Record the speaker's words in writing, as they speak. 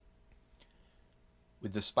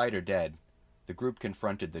With the spider dead, the group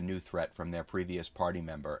confronted the new threat from their previous party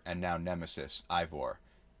member and now nemesis, Ivor,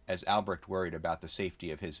 as Albrecht worried about the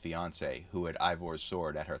safety of his fiancée, who had Ivor's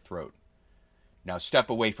sword at her throat. "Now step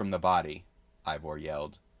away from the body," Ivor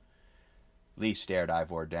yelled. Lee stared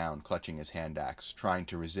Ivor down, clutching his hand axe, trying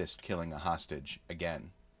to resist killing a hostage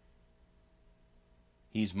again.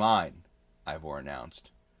 "He's mine," Ivor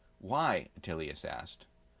announced. "Why?" Attilius asked.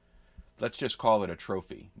 "Let's just call it a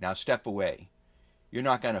trophy. Now step away. You're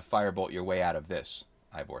not going to firebolt your way out of this,"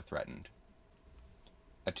 Ivor threatened.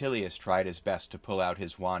 Attilius tried his best to pull out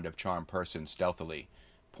his wand of charm person stealthily,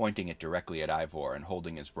 pointing it directly at Ivor and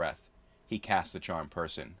holding his breath. He cast the charm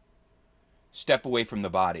person. "Step away from the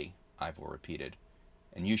body," Ivor repeated,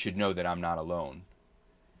 "and you should know that I'm not alone."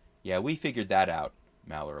 "Yeah, we figured that out,"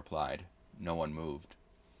 Mala replied. No one moved.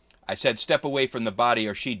 "I said step away from the body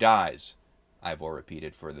or she dies," Ivor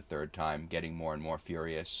repeated for the third time, getting more and more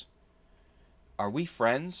furious. "Are we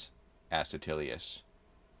friends?" asked Attilius.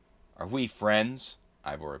 "Are we friends?"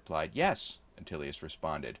 Ivor replied. "Yes," Attilius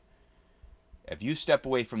responded. "If you step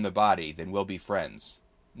away from the body, then we'll be friends.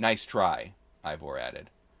 Nice try," Ivor added.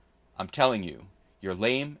 "I'm telling you, you're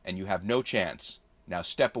lame and you have no chance. Now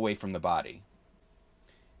step away from the body."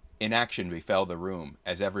 Inaction befell the room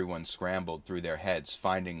as everyone scrambled through their heads,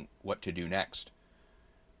 finding what to do next.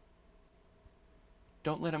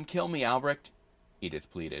 "Don't let him kill me, Albrecht," Edith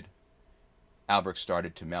pleaded. Albrecht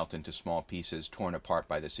started to melt into small pieces, torn apart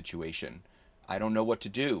by the situation. "I don't know what to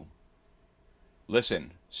do."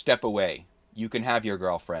 "Listen, step away. You can have your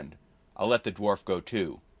girlfriend. I'll let the dwarf go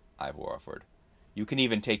too," Ivor offered. "You can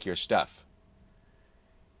even take your stuff."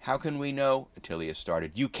 "How can we know?" Attilius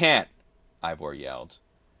started. "You can't!" Ivor yelled.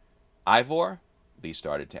 "Ivor?" Lee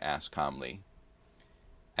started to ask calmly.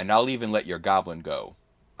 "And I'll even let your goblin go,"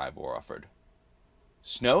 Ivor offered.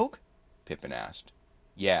 "Snoke?" Pippin asked.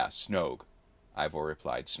 "Yeah, Snoke," Ivor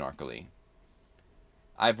replied snarkily.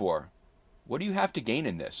 "Ivor, what do you have to gain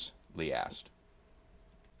in this?" Lee asked.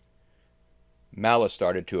 Mala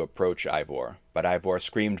started to approach Ivor, but Ivor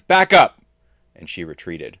screamed, "Back up!" and she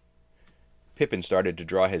retreated. Pippin started to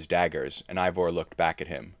draw his daggers, and Ivor looked back at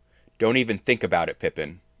him. "Don't even think about it,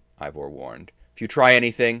 Pippin," Ivor warned. "If you try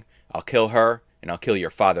anything, I'll kill her, and I'll kill your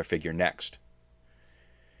father figure next."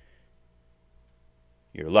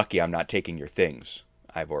 "You're lucky I'm not taking your things,"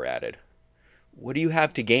 Ivor added. "What do you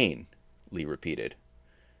have to gain?" Lee repeated.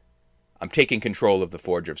 "I'm taking control of the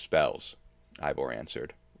Forge of Spells," Ivor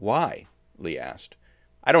answered. "Why?" Lee asked.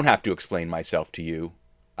 "I don't have to explain myself to you,"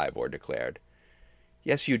 Ivor declared.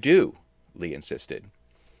 "Yes, you do," Lee insisted.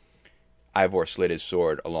 Ivor slid his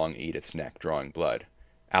sword along Edith's neck, drawing blood.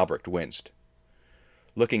 Albrecht winced.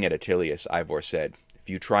 Looking at Attilius, Ivor said, "If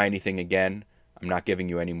you try anything again, I'm not giving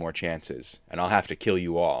you any more chances, and I'll have to kill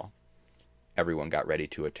you all." Everyone got ready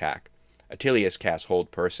to attack. Attilius cast Hold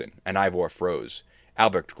Person, and Ivor froze.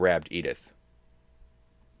 Albrecht grabbed Edith.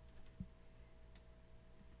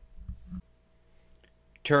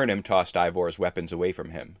 Turnham tossed Ivor's weapons away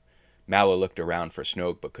from him. Mala looked around for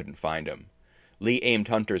Snoke but couldn't find him. Lee aimed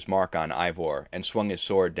Hunter's mark on Ivor and swung his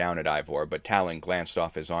sword down at Ivor, but Talon glanced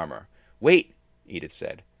off his armor. "Wait," Edith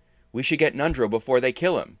said. "We should get Nundro before they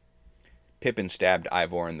kill him." Pippin stabbed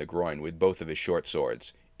Ivor in the groin with both of his short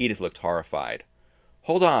swords. Edith looked horrified.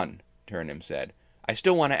 "Hold on," Turnham said. "I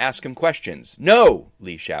still want to ask him questions." "No!"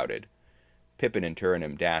 Lee shouted. Pippin and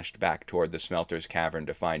Turnham dashed back toward the smelter's cavern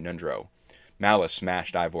to find Nundro. Mala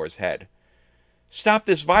smashed Ivor's head. "Stop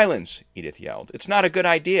this violence!" Edith yelled. "It's not a good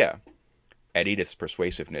idea." At Edith's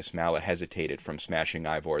persuasiveness, Mala hesitated from smashing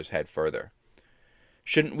Ivor's head further.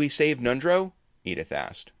 "Shouldn't we save Nundro?" Edith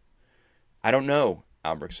asked. "I don't know,"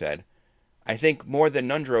 Albrecht said. "I think more than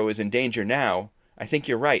Nundro is in danger now. I think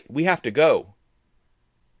you're right. We have to go."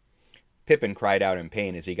 Pippin cried out in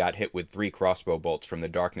pain as he got hit with 3 crossbow bolts from the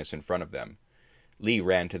darkness in front of them. Lee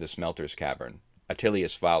ran to the smelter's cavern.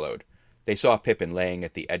 Attilius followed. They saw Pippin laying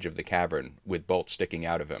at the edge of the cavern, with bolts sticking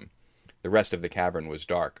out of him. The rest of the cavern was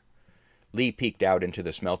dark. Lee peeked out into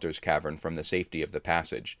the smelter's cavern from the safety of the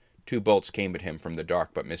passage. 2 bolts came at him from the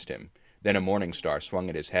dark but missed him. Then a morning star swung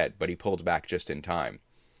at his head, but he pulled back just in time.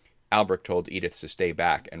 Albrecht told Edith to stay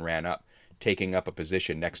back and ran up, taking up a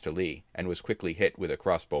position next to Lee, and was quickly hit with a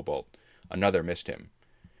crossbow bolt. Another missed him.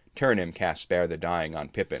 Turnham cast Spare the Dying on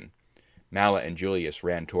Pippin. Mala and Julius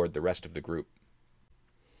ran toward the rest of the group.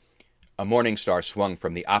 A morning star swung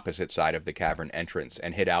from the opposite side of the cavern entrance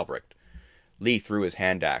and hit Albrecht. Lee threw his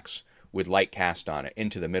hand axe, with light cast on it,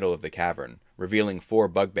 into the middle of the cavern, revealing 4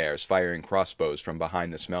 bugbears firing crossbows from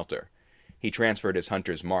behind the smelter. He transferred his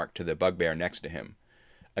hunter's mark to the bugbear next to him.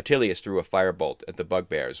 Attilius threw a firebolt at the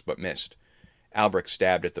bugbears, but missed. Albrecht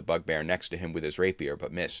stabbed at the bugbear next to him with his rapier,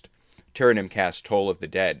 but missed. Turnim cast Toll of the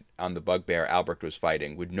Dead on the bugbear Albrecht was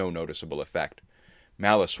fighting with no noticeable effect.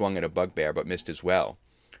 Mala swung at a bugbear but missed as well.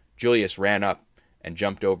 Julius ran up and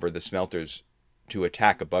jumped over the smelters to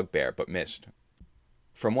attack a bugbear but missed.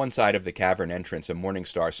 From one side of the cavern entrance a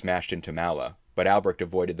Morningstar smashed into Mala, but Albrecht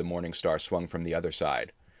avoided the Morningstar swung from the other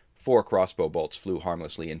side. 4 crossbow bolts flew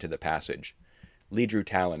harmlessly into the passage. Lee drew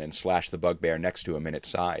Talon and slashed the bugbear next to him in its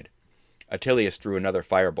side. Attilius threw another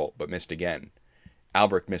firebolt but missed again.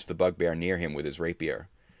 Albrecht missed the bugbear near him with his rapier.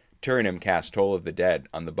 Turnim cast Toll of the Dead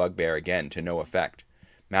on the bugbear again to no effect.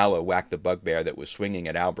 Mala whacked the bugbear that was swinging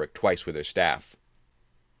at Albrecht twice with her staff.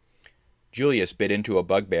 Julius bit into a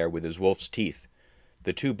bugbear with his wolf's teeth.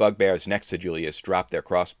 The 2 bugbears next to Julius dropped their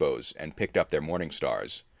crossbows and picked up their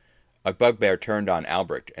Morningstars. A bugbear turned on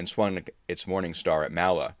Albrecht and swung its Morningstar at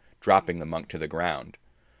Mala, dropping the monk to the ground.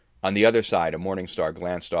 On the other side, a Morningstar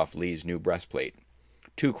glanced off Lee's new breastplate.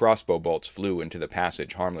 2 crossbow bolts flew into the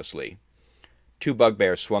passage harmlessly. 2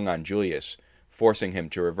 bugbears swung on Julius, forcing him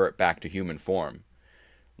to revert back to human form.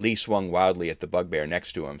 Lee swung wildly at the bugbear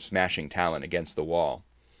next to him, smashing Talon against the wall.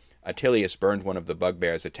 Attilius burned one of the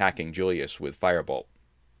bugbears attacking Julius with firebolt.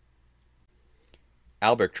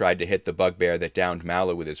 Albrecht tried to hit the bugbear that downed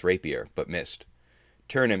Mala with his rapier, but missed.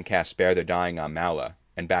 Turnim cast Spare the Dying on Mala,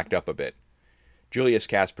 and backed up a bit. Julius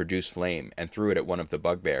cast Produce Flame, and threw it at one of the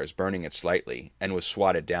bugbears, burning it slightly, and was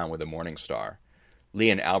swatted down with a Morningstar. Lee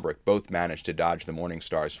and Albrecht both managed to dodge the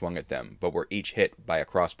Morningstars swung at them, but were each hit by a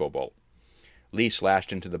crossbow bolt. Lee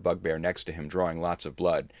slashed into the bugbear next to him, drawing lots of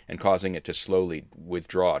blood, and causing it to slowly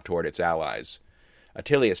withdraw toward its allies.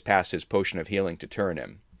 Attilius passed his potion of healing to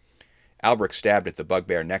Turnim. Albrecht stabbed at the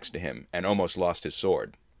bugbear next to him, and almost lost his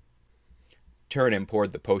sword. Turnim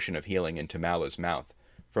poured the potion of healing into Mala's mouth.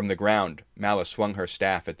 From the ground, Mala swung her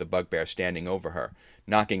staff at the bugbear standing over her,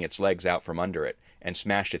 knocking its legs out from under it, and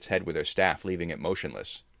smashed its head with her staff, leaving it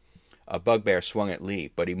motionless. A bugbear swung at Lee,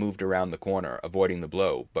 but he moved around the corner, avoiding the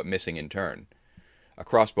blow, but missing in turn. A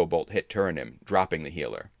crossbow bolt hit Turnim, dropping the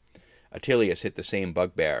healer. Attilius hit the same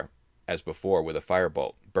bugbear as before with a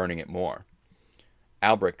firebolt, burning it more.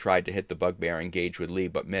 Albrecht tried to hit the bugbear engaged with Lee,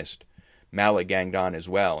 but missed. Mala ganged on as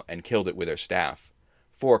well, and killed it with her staff.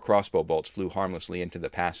 4 crossbow bolts flew harmlessly into the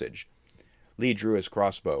passage. Lee drew his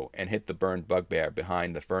crossbow, and hit the burned bugbear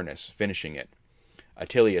behind the furnace, finishing it.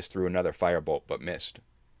 Attilius threw another firebolt, but missed.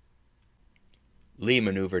 Lee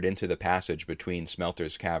maneuvered into the passage between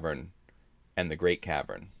Smelter's Cavern and the Great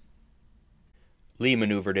Cavern. Lee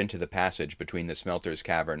maneuvered into the passage between the Smelter's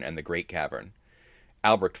Cavern and the Great Cavern.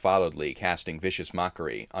 Albrecht followed Lee, casting vicious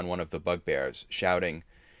mockery on one of the bugbears, shouting,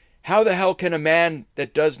 "How the hell can a man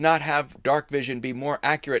that does not have dark vision be more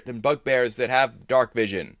accurate than bugbears that have dark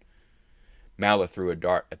vision?" Mala threw a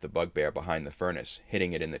dart at the bugbear behind the furnace,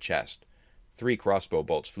 hitting it in the chest. 3 crossbow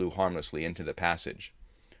bolts flew harmlessly into the passage.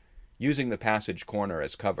 Using the passage corner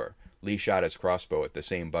as cover, Lee shot his crossbow at the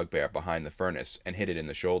same bugbear behind the furnace and hit it in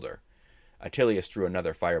the shoulder. Attilius threw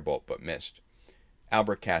another firebolt but missed.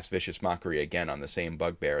 Albrecht cast vicious mockery again on the same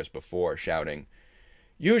bugbear as before, shouting,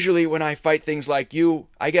 "Usually when I fight things like you,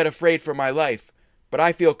 I get afraid for my life, but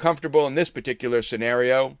I feel comfortable in this particular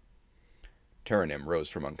scenario." Turnim rose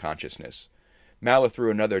from unconsciousness. Mala threw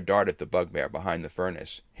another dart at the bugbear behind the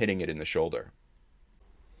furnace, hitting it in the shoulder.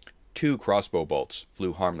 2 crossbow bolts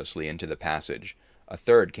flew harmlessly into the passage. A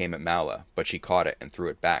third came at Mala, but she caught it and threw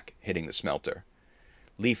it back, hitting the smelter.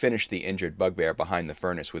 Lee finished the injured bugbear behind the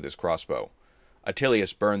furnace with his crossbow.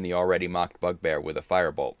 Attilius burned the already mocked bugbear with a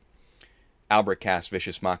firebolt. Albrecht cast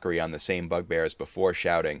vicious mockery on the same bugbear as before,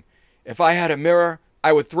 shouting, "If I had a mirror,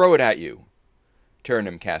 I would throw it at you."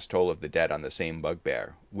 Turnim cast Toll of the Dead on the same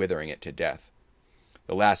bugbear, withering it to death.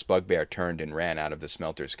 The last bugbear turned and ran out of the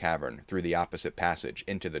Smelter's Cavern, through the opposite passage,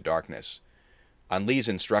 into the darkness. On Lee's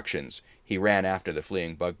instructions, he ran after the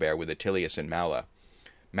fleeing bugbear with Attilius and Mala.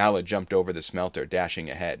 Mala jumped over the smelter, dashing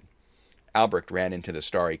ahead. Albrecht ran into the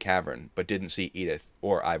starry cavern, but didn't see Edith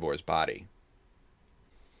or Ivor's body.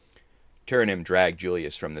 Turnim dragged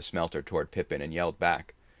Julius from the smelter toward Pippin and yelled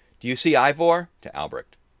back, "Do you see Ivor?" to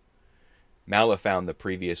Albrecht. Mala found the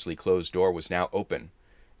previously closed door was now open.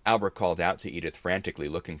 Albrecht called out to Edith, frantically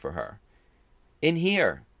looking for her. "In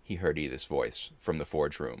here," he heard Edith's voice, from the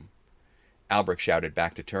forge room. Albrecht shouted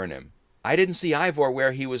back to Turnim, "I didn't see Ivor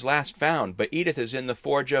where he was last found, but Edith is in the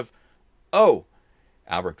forge of—" "Oh!"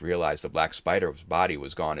 Albrecht realized the black spider's body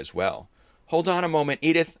was gone as well. "Hold on a moment,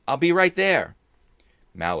 Edith. I'll be right there."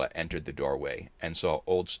 Mala entered the doorway and saw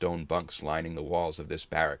old stone bunks lining the walls of this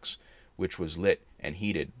barracks, which was lit and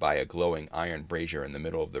heated by a glowing iron brazier in the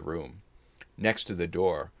middle of the room. Next to the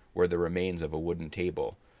door were the remains of a wooden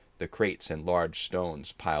table, the crates and large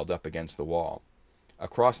stones piled up against the wall.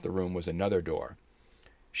 Across the room was another door.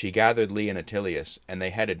 She gathered Lee and Attilius, and they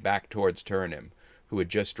headed back towards Turnim, who had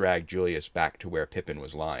just dragged Julius back to where Pippin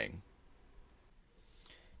was lying.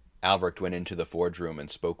 Albrecht went into the forge room and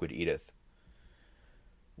spoke with Edith.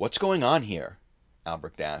 "What's going on here?"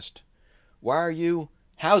 Albrecht asked. "Why are you...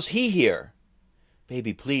 How's he here?"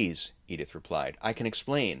 "Baby, please," Edith replied. "I can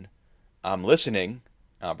explain." "I'm listening,"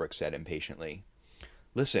 Albrecht said impatiently.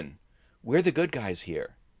 "Listen, we're the good guys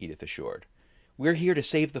here," Edith assured. "We're here to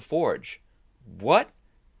save the forge." "What?"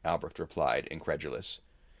 Albrecht replied, incredulous,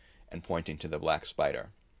 and pointing to the black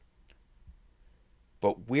spider.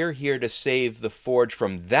 "But we're here to save the forge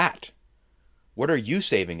from that. What are you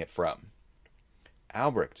saving it from?"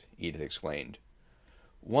 "Albrecht," Edith explained,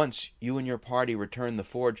 "once you and your party return the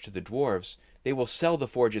forge to the dwarves, they will sell the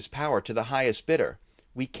forge's power to the highest bidder.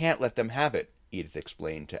 We can't let them have it." Edith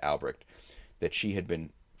explained to Albrecht that she had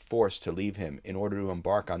been forced to leave him in order to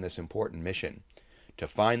embark on this important mission, to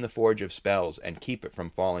find the Forge of Spells and keep it from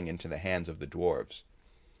falling into the hands of the dwarves.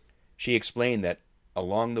 She explained that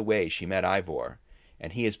along the way she met Ivor,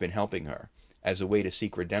 and he has been helping her, as a way to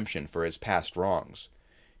seek redemption for his past wrongs.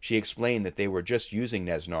 She explained that they were just using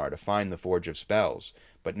Nesnar to find the Forge of Spells,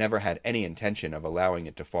 but never had any intention of allowing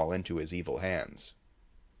it to fall into his evil hands.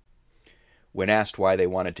 When asked why they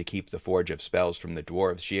wanted to keep the Forge of Spells from the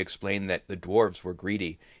dwarves, she explained that the dwarves were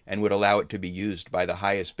greedy and would allow it to be used by the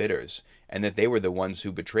highest bidders, and that they were the ones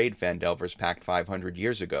who betrayed Phandelver's pact 500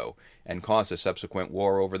 years ago and caused a subsequent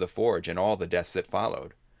war over the forge and all the deaths that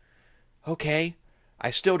followed. "Okay, I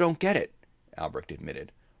still don't get it," Albrecht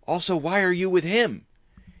admitted. "Also, why are you with him?"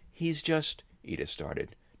 "He's just..." Edith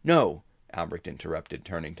started. "No," Albrecht interrupted,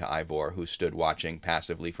 turning to Ivor, who stood watching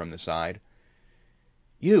passively from the side.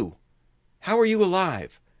 "You! How are you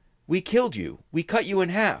alive? We killed you. We cut you in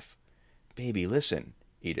half." "Baby, listen,"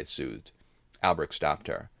 Edith soothed. Albrecht stopped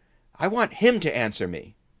her. "I want him to answer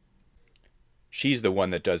me." "She's the one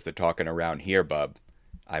that does the talking around here, bub,"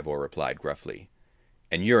 Ivor replied gruffly.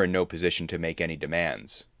 "And you're in no position to make any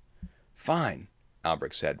demands." "Fine,"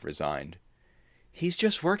 Albrecht said, resigned. "He's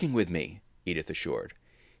just working with me," Edith assured.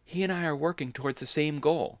 "He and I are working towards the same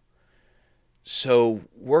goal." "So,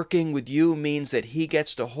 working with you means that he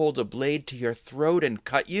gets to hold a blade to your throat and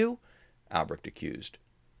cut you?" Albrecht accused.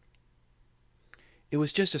 "It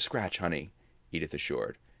was just a scratch, honey," Edith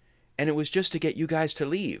assured. "And it was just to get you guys to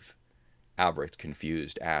leave." Albrecht,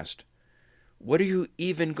 confused, asked, "What are you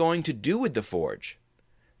even going to do with the forge?"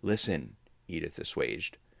 "Listen," Edith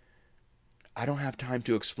assuaged. "I don't have time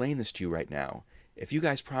to explain this to you right now. If you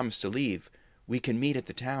guys promise to leave, we can meet at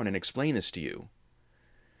the town and explain this to you."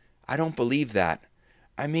 "I don't believe that.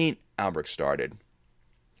 I mean," Albrecht started.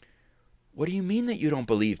 "What do you mean that you don't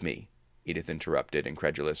believe me?" Edith interrupted,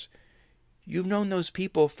 incredulous. "You've known those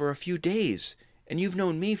people for a few days, and you've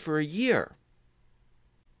known me for a year."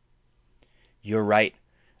 "You're right.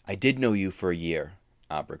 I did know you for a year,"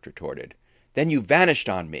 Albrecht retorted. "Then you vanished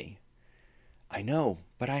on me." "I know,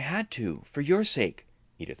 but I had to, for your sake,"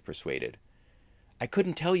 Edith persuaded. "I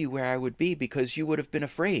couldn't tell you where I would be because you would have been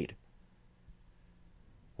afraid."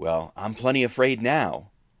 "Well, I'm plenty afraid now,"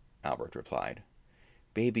 Albrecht replied.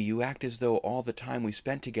 "Baby, you act as though all the time we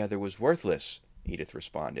spent together was worthless," Edith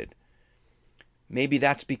responded. "Maybe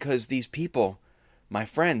that's because these people, my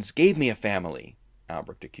friends, gave me a family,"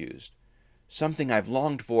 Albrecht accused. "Something I've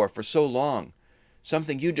longed for so long.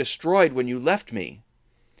 Something you destroyed when you left me."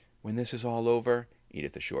 "When this is all over,"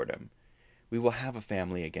 Edith assured him, "we will have a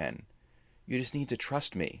family again. You just need to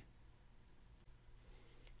trust me."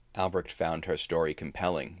 Albrecht found her story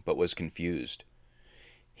compelling, but was confused.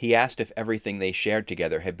 He asked if everything they shared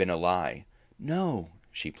together had been a lie. "No,"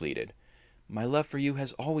 she pleaded. "My love for you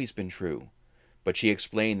has always been true." But she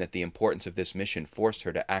explained that the importance of this mission forced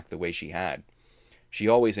her to act the way she had. She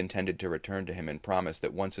always intended to return to him and promised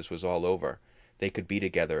that once this was all over, they could be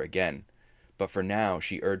together again. But for now,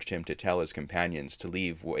 she urged him to tell his companions to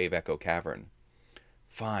leave Wave Echo Cavern.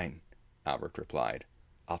 "Fine," Albrecht replied.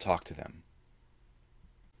 "I'll talk to them."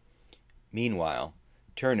 Meanwhile,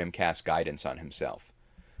 Turnim cast guidance on himself.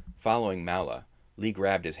 Following Mala, Lee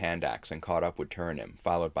grabbed his hand axe and caught up with Turnim,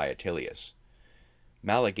 followed by Attilius.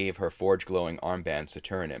 Mala gave her forge-glowing armbands to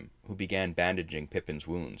Turnim, who began bandaging Pippin's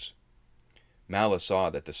wounds. Mala saw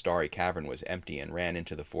that the starry cavern was empty and ran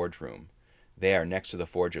into the forge room. There, next to the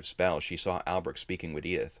Forge of Spells, she saw Albrecht speaking with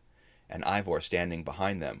Edith, and Ivor standing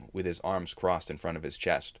behind them, with his arms crossed in front of his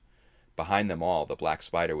chest. Behind them all, the black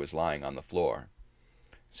spider was lying on the floor.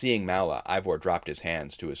 Seeing Mala, Ivor dropped his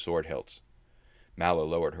hands to his sword hilts. Mala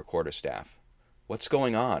lowered her quarterstaff. "What's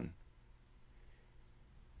going on?"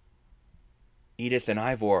 "Edith and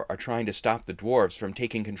Ivor are trying to stop the dwarves from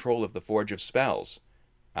taking control of the Forge of Spells,"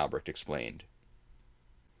 Albrecht explained.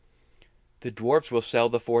 The dwarves will sell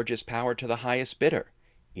the forge's power to the highest bidder,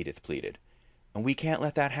 Edith pleaded. And we can't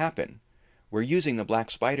let that happen. We're using the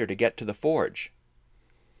Black Spider to get to the forge.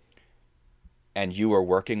 And you are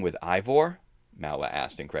working with Ivor? Mala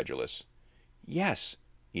asked, incredulous. Yes,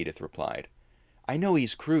 Edith replied. I know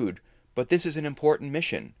he's crude, but this is an important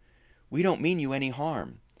mission. We don't mean you any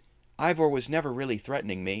harm. Ivor was never really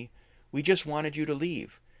threatening me. We just wanted you to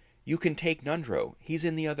leave. You can take Nundro. He's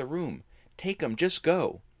in the other room. Take him, just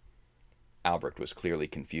go. Albrecht was clearly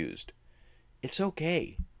confused. It's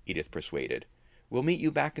okay, Edith persuaded. We'll meet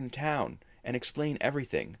you back in town and explain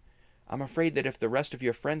everything. I'm afraid that if the rest of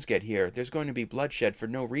your friends get here, there's going to be bloodshed for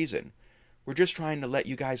no reason. We're just trying to let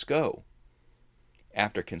you guys go.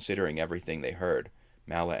 After considering everything they heard,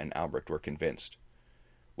 Mala and Albrecht were convinced.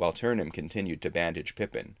 While Turnham continued to bandage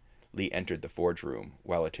Pippin, Lee entered the forge room,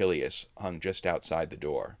 while Attilius hung just outside the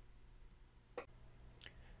door.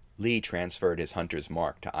 Lee transferred his hunter's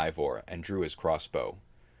mark to Ivor and drew his crossbow.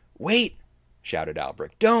 Wait! Shouted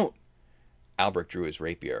Albrecht. Don't! Albrecht drew his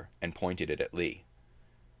rapier and pointed it at Lee.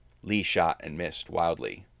 Lee shot and missed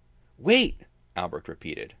wildly. Wait! Albrecht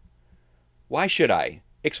repeated. Why should I?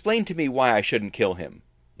 Explain to me why I shouldn't kill him,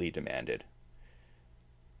 Lee demanded.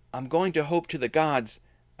 I'm going to hope to the gods,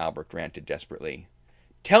 Albrecht ranted desperately.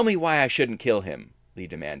 Tell me why I shouldn't kill him, Lee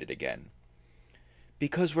demanded again.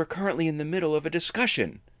 Because we're currently in the middle of a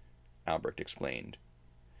discussion, Albrecht explained.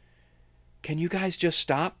 Can you guys just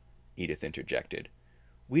stop? Edith interjected.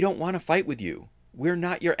 We don't want to fight with you. We're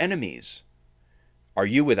not your enemies. Are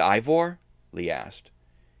you with Ivor? Lee asked.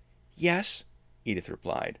 Yes, Edith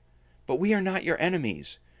replied. But we are not your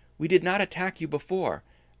enemies. We did not attack you before.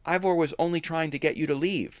 Ivor was only trying to get you to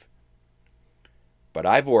leave. But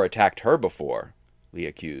Ivor attacked her before, Lee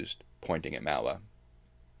accused, pointing at Mala.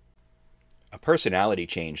 A personality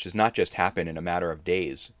change does not just happen in a matter of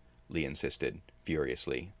days, Lee insisted,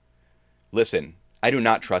 furiously. Listen, I do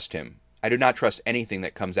not trust him. I do not trust anything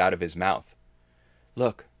that comes out of his mouth.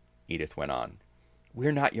 Look, Edith went on,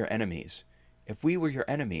 we're not your enemies. If we were your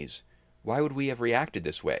enemies, why would we have reacted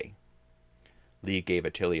this way? Lee gave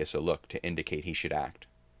Attilius a look to indicate he should act.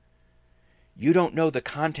 You don't know the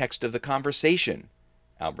context of the conversation,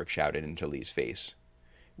 Albrecht shouted into Lee's face.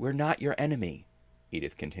 We're not your enemy,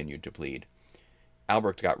 Edith continued to plead.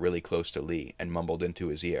 Albrecht got really close to Lee and mumbled into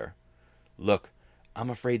his ear. Look, I'm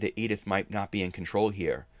afraid that Edith might not be in control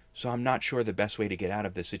here, so I'm not sure the best way to get out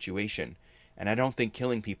of this situation, and I don't think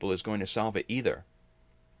killing people is going to solve it either.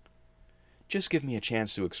 Just give me a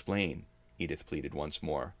chance to explain, Edith pleaded once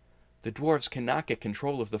more. The dwarves cannot get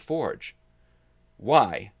control of the forge.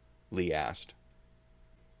 Why? Lee asked.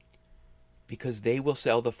 Because they will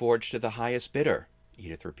sell the forge to the highest bidder,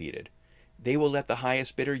 Edith repeated. They will let the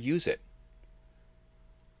highest bidder use it.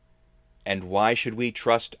 And why should we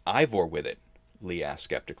trust Ivor with it? Lee asked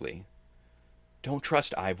skeptically. Don't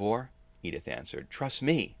trust Ivor, Edith answered. Trust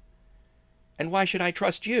me. And why should I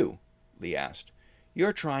trust you? Lee asked.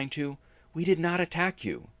 You're trying to... We did not attack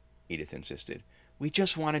you, Edith insisted. We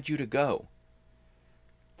just wanted you to go.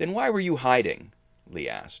 Then why were you hiding? Lee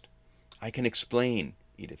asked. I can explain,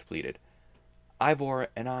 Edith pleaded. Ivor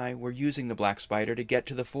and I were using the Black Spider to get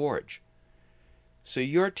to the forge. So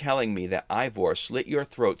you're telling me that Ivor slit your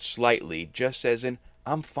throat slightly just as in,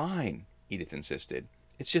 I'm fine, Edith insisted.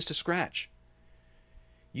 It's just a scratch.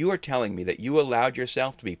 You are telling me that you allowed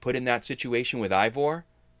yourself to be put in that situation with Ivor?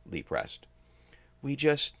 Lee pressed. We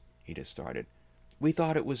just, Edith started. We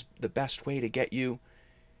thought it was the best way to get you.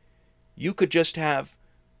 You could just have,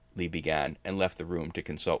 Lee began, and left the room to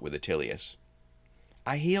consult with Attilius.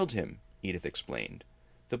 I healed him, Edith explained.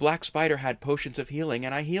 The Black Spider had potions of healing,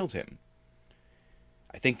 and I healed him.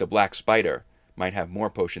 I think the Black Spider might have more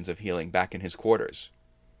potions of healing back in his quarters.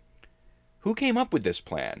 Who came up with this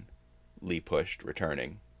plan? Lee pushed,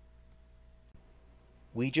 returning.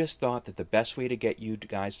 We just thought that the best way to get you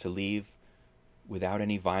guys to leave without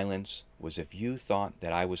any violence was if you thought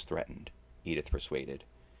that I was threatened, Edith persuaded.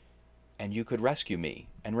 And you could rescue me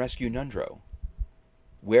and rescue Nundro.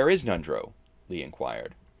 Where is Nundro? Lee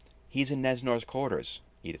inquired. He's in Nesnor's quarters,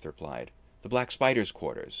 Edith replied. The Black Spider's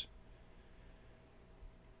quarters.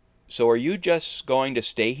 So are you just going to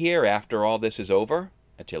stay here after all this is over?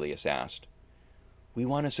 Attilius asked. We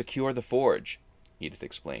want to secure the forge, Edith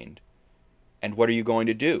explained. And what are you going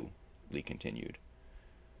to do? Lee continued.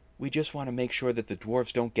 We just want to make sure that the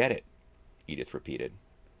dwarves don't get it, Edith repeated.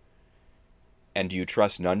 And do you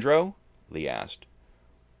trust Nundro? Lee asked.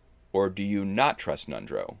 Or do you not trust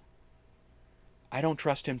Nundro? I don't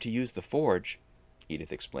trust him to use the forge,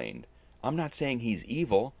 Edith explained. I'm not saying he's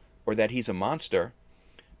evil or that he's a monster,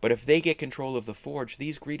 but if they get control of the forge,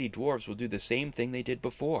 these greedy dwarves will do the same thing they did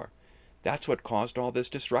before. That's what caused all this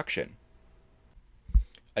destruction.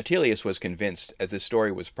 Attilius was convinced, as this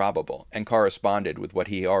story was probable, and corresponded with what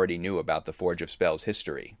he already knew about the Forge of Spells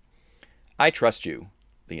history. "I trust you,"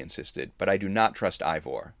 Lee insisted, "but I do not trust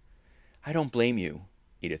Ivor." "I don't blame you,"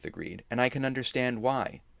 Edith agreed, "and I can understand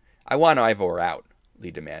why." "I want Ivor out,"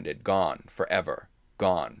 Lee demanded. "Gone. Forever.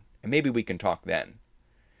 Gone. And maybe we can talk then."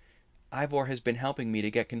 "Ivor has been helping me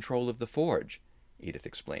to get control of the Forge," Edith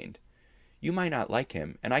explained. "You might not like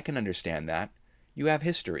him, and I can understand that. You have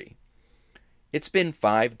history." "It's been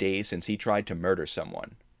 5 days since he tried to murder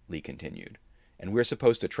someone," Lee continued. "And we're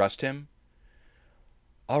supposed to trust him?"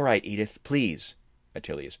 "All right, Edith, please,"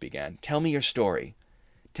 Attilius began. "Tell me your story.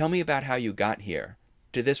 Tell me about how you got here,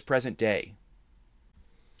 to this present day."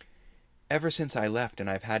 "Ever since I left and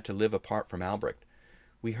I've had to live apart from Albrecht,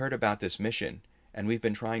 we heard about this mission, and we've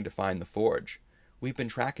been trying to find the Forge. We've been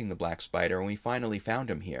tracking the Black Spider, and we finally found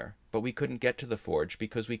him here, but we couldn't get to the Forge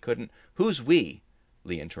because we couldn't—" "Who's we?"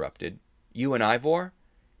 Lee interrupted. "You and Ivor?"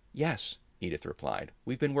 "Yes," Edith replied.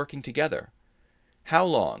 "We've been working together." "How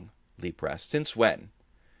long?" Lee pressed. "Since when?"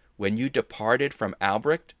 "When you departed from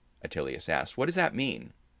Albrecht?" Attilius asked. "What does that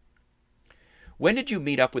mean?" "When did you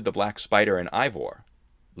meet up with the Black Spider and Ivor?"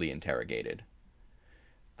 Lee interrogated.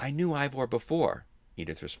 "I knew Ivor before,"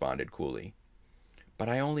 Edith responded coolly, "but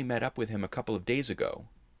I only met up with him a couple of days ago."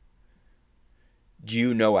 "Do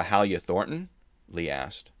you know Ahalia Thornton?" Lee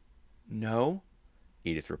asked. "No,"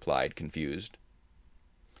 Edith replied, confused.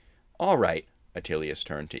 "All right," Attilius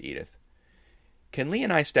turned to Edith. "Can Lee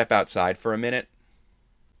and I step outside for a minute?"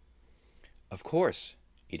 "Of course,"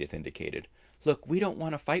 Edith indicated. "Look, we don't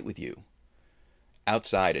want to fight with you."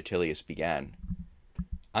 Outside, Attilius began.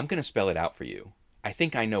 "I'm going to spell it out for you. I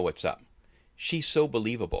think I know what's up. She's so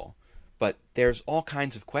believable, but there's all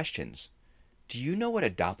kinds of questions. Do you know what a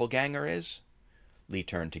doppelganger is?" Lee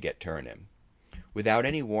turned to get Turnim. Without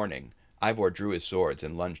any warning, Ivor drew his swords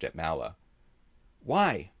and lunged at Mala.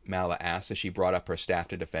 "Why?" Mala asked as she brought up her staff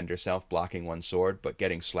to defend herself, blocking one sword, but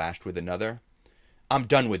getting slashed with another. "I'm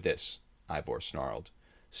done with this," Ivor snarled.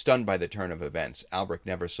 Stunned by the turn of events, Albrecht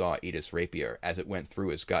never saw Edith's rapier as it went through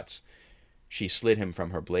his guts. She slid him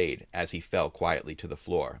from her blade as he fell quietly to the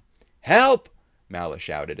floor. "Help!" Mala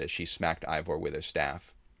shouted as she smacked Ivor with her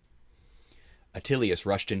staff. Attilius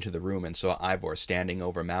rushed into the room and saw Ivor standing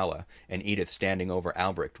over Mala and Edith standing over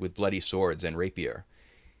Albrecht with bloody swords and rapier.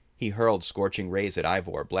 He hurled scorching rays at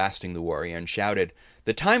Ivor, blasting the warrior, and shouted,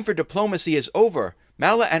 "The time for diplomacy is over!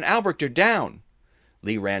 Mala and Albrecht are down!"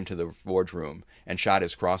 Lee ran to the forge room and shot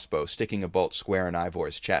his crossbow, sticking a bolt square in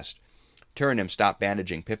Ivor's chest. Turnim stopped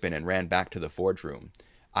bandaging Pippin and ran back to the forge room.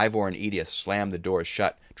 Ivor and Edith slammed the doors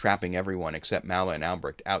shut, trapping everyone except Mala and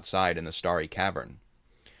Albrecht outside in the starry cavern.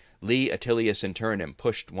 Lee, Attilius, and Turnim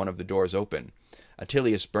pushed one of the doors open.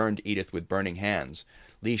 Attilius burned Edith with burning hands.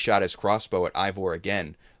 Lee shot his crossbow at Ivor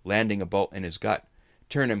again, landing a bolt in his gut.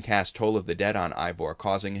 Turnim cast Toll of the Dead on Ivor,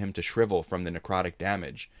 causing him to shrivel from the necrotic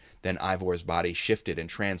damage. Then Ivor's body shifted and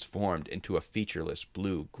transformed into a featureless,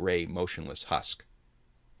 blue-gray, motionless husk.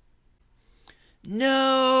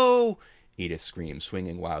 "No!" Edith screamed,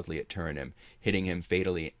 swinging wildly at Turnim, hitting him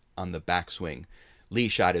fatally on the backswing. Lee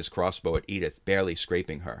shot his crossbow at Edith, barely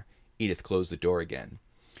scraping her. Edith closed the door again.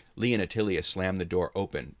 Lee and Attilius slammed the door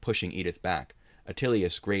open, pushing Edith back.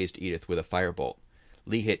 Attilius grazed Edith with a firebolt.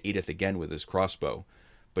 Lee hit Edith again with his crossbow,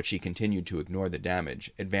 but she continued to ignore the damage,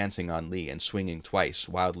 advancing on Lee and swinging twice,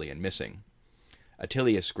 wildly, and missing.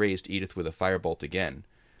 Attilius grazed Edith with a firebolt again.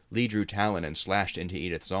 Lee drew Talon and slashed into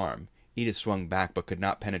Edith's arm. Edith swung back but could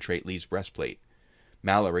not penetrate Lee's breastplate.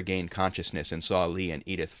 Mala regained consciousness and saw Lee and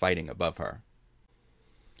Edith fighting above her.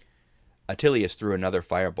 Attilius threw another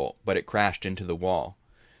firebolt, but it crashed into the wall.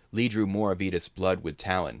 Lee drew more of Edith's blood with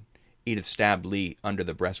Talon. Edith stabbed Lee under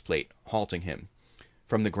the breastplate, halting him.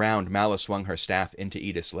 From the ground, Mala swung her staff into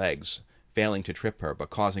Edith's legs, failing to trip her, but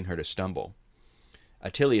causing her to stumble.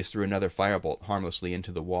 Attilius threw another firebolt harmlessly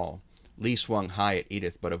into the wall. Lee swung high at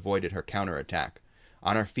Edith, but avoided her counterattack.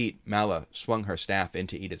 On her feet, Mala swung her staff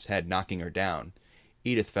into Edith's head, knocking her down.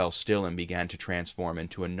 Edith fell still and began to transform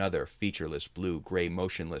into another featureless, blue-gray,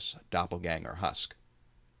 motionless doppelganger husk.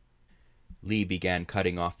 Lee began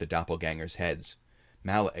cutting off the doppelgangers' heads.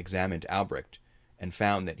 Mala examined Albrecht and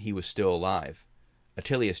found that he was still alive.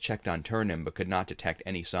 Attilius checked on Turnim but could not detect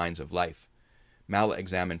any signs of life. Mala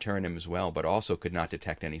examined Turnim as well, but also could not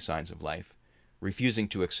detect any signs of life. Refusing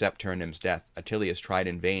to accept Turnim's death, Attilius tried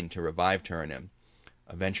in vain to revive Turnim.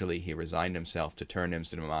 Eventually he resigned himself to Turnim's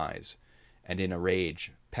demise, and in a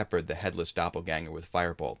rage peppered the headless doppelganger with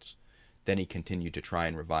firebolts. Then he continued to try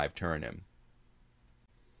and revive Turnim.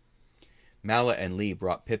 Mala and Lee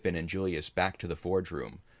brought Pippin and Julius back to the forge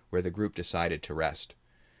room, where the group decided to rest.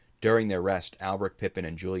 During their rest, Albrecht, Pippin,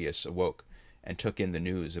 and Julius awoke and took in the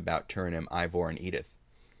news about Turnim, Ivor, and Edith.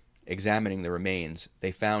 Examining the remains,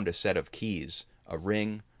 they found a set of keys, a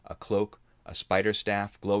ring, a cloak, a spider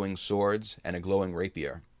staff, glowing swords, and a glowing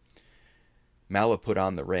rapier. Mala put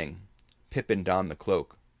on the ring. Pippin donned the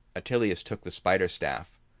cloak. Attilius took the spider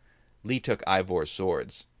staff. Lee took Ivor's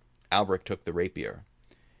swords. Albric took the rapier.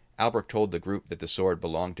 Albric told the group that the sword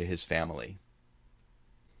belonged to his family.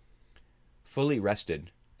 Fully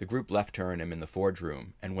rested, the group left Turnim in the forge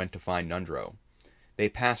room and went to find Nundro. They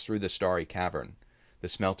passed through the starry cavern, the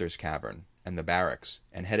smelter's cavern, and the barracks,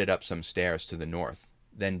 and headed up some stairs to the north,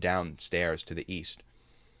 then down stairs to the east.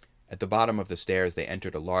 At the bottom of the stairs they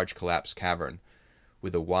entered a large collapsed cavern,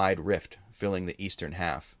 with a wide rift filling the eastern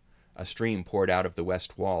half. A stream poured out of the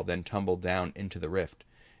west wall, then tumbled down into the rift,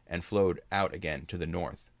 and flowed out again to the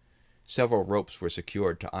north. Several ropes were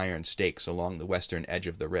secured to iron stakes along the western edge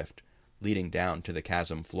of the rift, leading down to the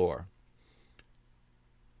chasm floor.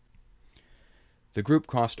 The group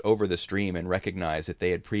crossed over the stream and recognized that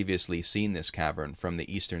they had previously seen this cavern from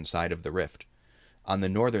the eastern side of the rift. On the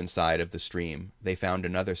northern side of the stream, they found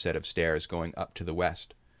another set of stairs going up to the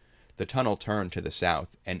west. The tunnel turned to the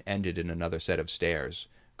south and ended in another set of stairs,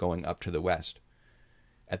 going up to the west.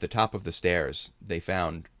 At the top of the stairs, they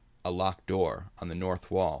found a locked door on the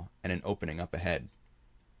north wall and an opening up ahead.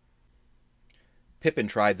 Pippin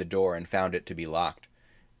tried the door and found it to be locked.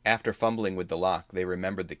 After fumbling with the lock, they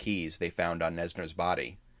remembered the keys they found on Nesnor's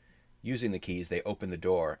body. Using the keys, they opened the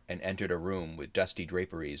door and entered a room with dusty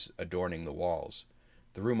draperies adorning the walls.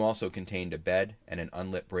 The room also contained a bed and an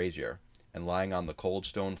unlit brazier, and lying on the cold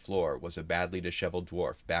stone floor was a badly disheveled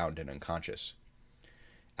dwarf bound and unconscious.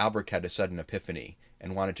 Albrecht had a sudden epiphany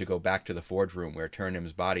and wanted to go back to the forge room where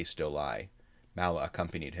Turnim's body still lay. Mala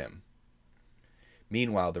accompanied him.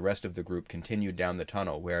 Meanwhile, the rest of the group continued down the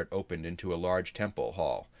tunnel where it opened into a large temple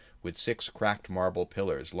hall, with 6 cracked marble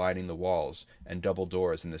pillars lining the walls and double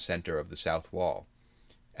doors in the center of the south wall.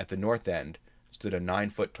 At the north end stood a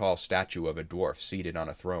 9-foot-tall statue of a dwarf seated on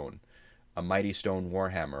a throne, a mighty stone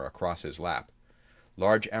warhammer across his lap.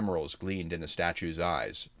 Large emeralds gleamed in the statue's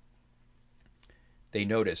eyes. They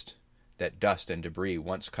noticed that dust and debris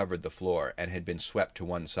once covered the floor and had been swept to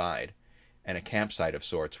one side, and a campsite of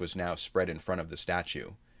sorts was now spread in front of the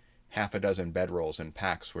statue. 6 bedrolls and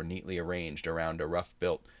packs were neatly arranged around a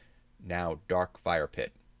rough-built, now dark fire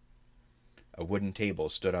pit. A wooden table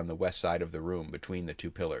stood on the west side of the room between the 2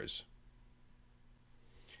 pillars.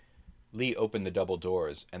 Lee opened the double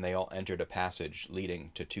doors, and they all entered a passage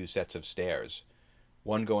leading to 2 sets of stairs,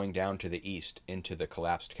 one going down to the east into the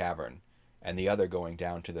collapsed cavern, and the other going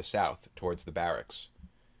down to the south towards the barracks.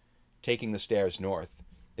 Taking the stairs north,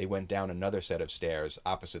 they went down another set of stairs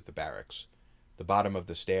opposite the barracks. The bottom of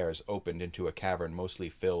the stairs opened into a cavern mostly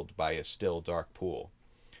filled by a still dark pool.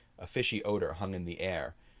 A fishy odor hung in the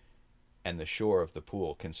air, and the shore of the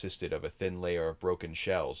pool consisted of a thin layer of broken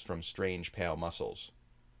shells from strange pale mussels.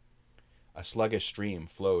 A sluggish stream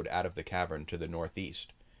flowed out of the cavern to the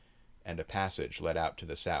northeast, and a passage led out to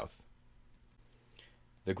the south.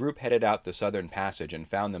 The group headed out the southern passage and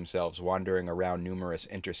found themselves wandering around numerous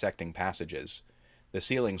intersecting passages. The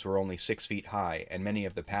ceilings were only 6 feet high, and many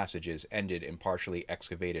of the passages ended in partially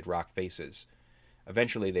excavated rock faces.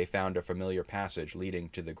 Eventually they found a familiar passage leading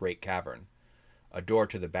to the great cavern, a door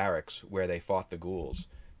to the barracks where they fought the ghouls,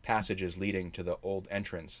 passages leading to the old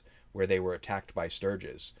entrance where they were attacked by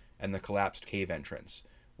sturges, and the collapsed cave entrance,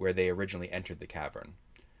 where they originally entered the cavern.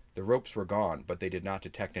 The ropes were gone, but they did not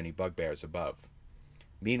detect any bugbears above.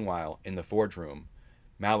 Meanwhile, in the forge room,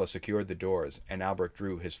 Mala secured the doors, and Albrecht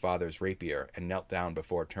drew his father's rapier and knelt down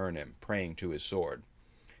before Turnim, praying to his sword.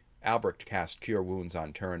 Albrecht cast Cure Wounds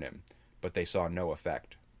on Turnim, but they saw no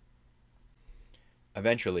effect.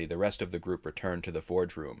 Eventually, the rest of the group returned to the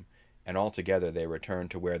forge room, and all together they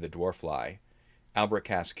returned to where the dwarf lay. Albrecht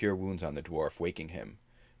cast Cure Wounds on the dwarf, waking him.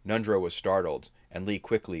 Nundro was startled, and Lee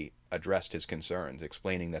quickly addressed his concerns,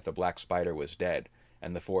 explaining that the Black Spider was dead,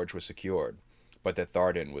 and the forge was secured, but that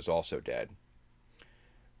Thardan was also dead.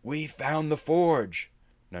 "We found the forge!"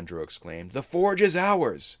 Nundro exclaimed. "The forge is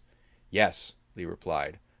ours!" "Yes," Lee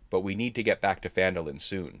replied, "but we need to get back to Phandalin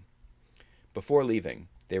soon." Before leaving,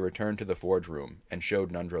 they returned to the forge room and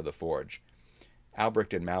showed Nundro the forge.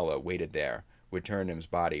 Albrecht and Mala waited there, with Turnim's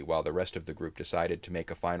body, while the rest of the group decided to make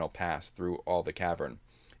a final pass through all the cavern,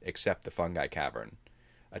 except the fungi cavern.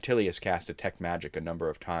 Attilius cast Detect Magic a number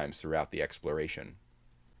of times throughout the exploration.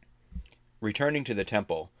 Returning to the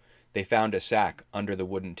temple, they found a sack under the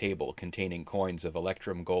wooden table containing coins of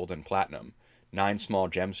electrum, gold, and platinum, 9 small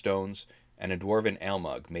gemstones, and a dwarven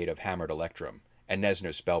ale-mug made of hammered electrum, and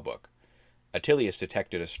Nesnor's spellbook. Attilius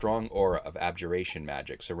detected a strong aura of abjuration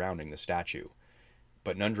magic surrounding the statue.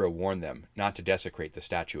 but Nundro warned them not to desecrate the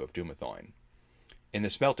statue of Dumathoin. In the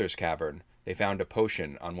smelter's cavern, they found a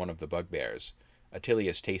potion on one of the bugbears.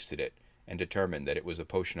 Attilius tasted it, and determined that it was a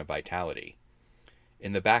potion of vitality.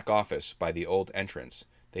 In the back office, by the old entrance,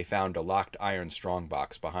 they found a locked iron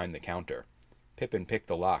strongbox behind the counter. Pippin picked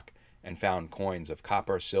the lock, and found coins of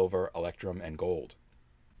copper, silver, electrum, and gold.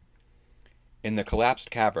 In the collapsed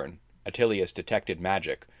cavern, Attilius detected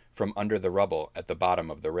magic from under the rubble at the bottom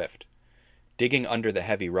of the rift. Digging under the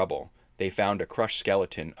heavy rubble, they found a crushed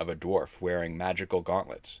skeleton of a dwarf wearing magical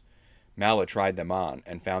gauntlets. Mala tried them on,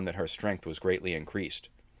 and found that her strength was greatly increased.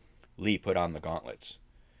 Lee put on the gauntlets.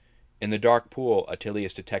 In the dark pool,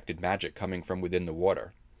 Attilius detected magic coming from within the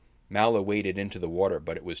water. Mala waded into the water,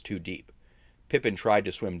 but it was too deep. Pippin tried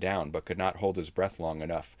to swim down, but could not hold his breath long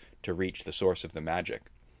enough to reach the source of the magic.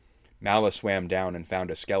 Mala swam down and found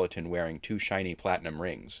a skeleton wearing 2 shiny platinum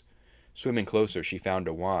rings. Swimming closer, she found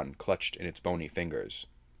a wand clutched in its bony fingers.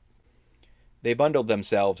 They bundled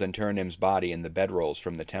themselves and Turnim's body in the bedrolls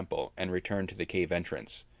from the temple, and returned to the cave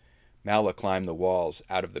entrance. Mala climbed the walls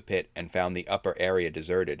out of the pit and found the upper area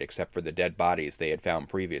deserted except for the dead bodies they had found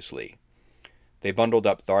previously. They bundled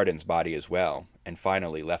up Thardan's body as well, and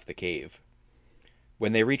finally left the cave.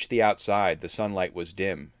 When they reached the outside, the sunlight was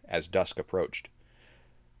dim as dusk approached.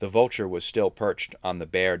 The vulture was still perched on the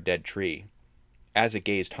bare, dead tree. As it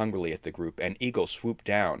gazed hungrily at the group, an eagle swooped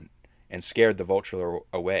down and scared the vulture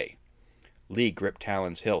away. Lee gripped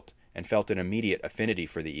Talon's hilt and felt an immediate affinity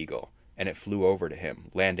for the eagle, and it flew over to him,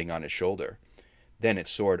 landing on his shoulder. Then it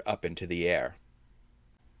soared up into the air.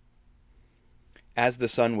 As the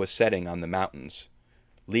sun was setting on the mountains,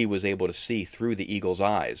 Lee was able to see through the eagle's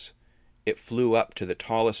eyes. It flew up to the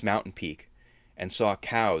tallest mountain peak and saw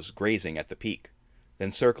cows grazing at the peak.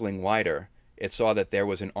 Then circling wider, it saw that there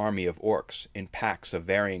was an army of orcs in packs of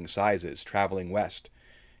varying sizes traveling west,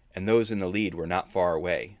 and those in the lead were not far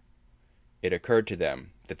away. It occurred to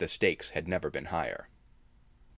them that the stakes had never been higher.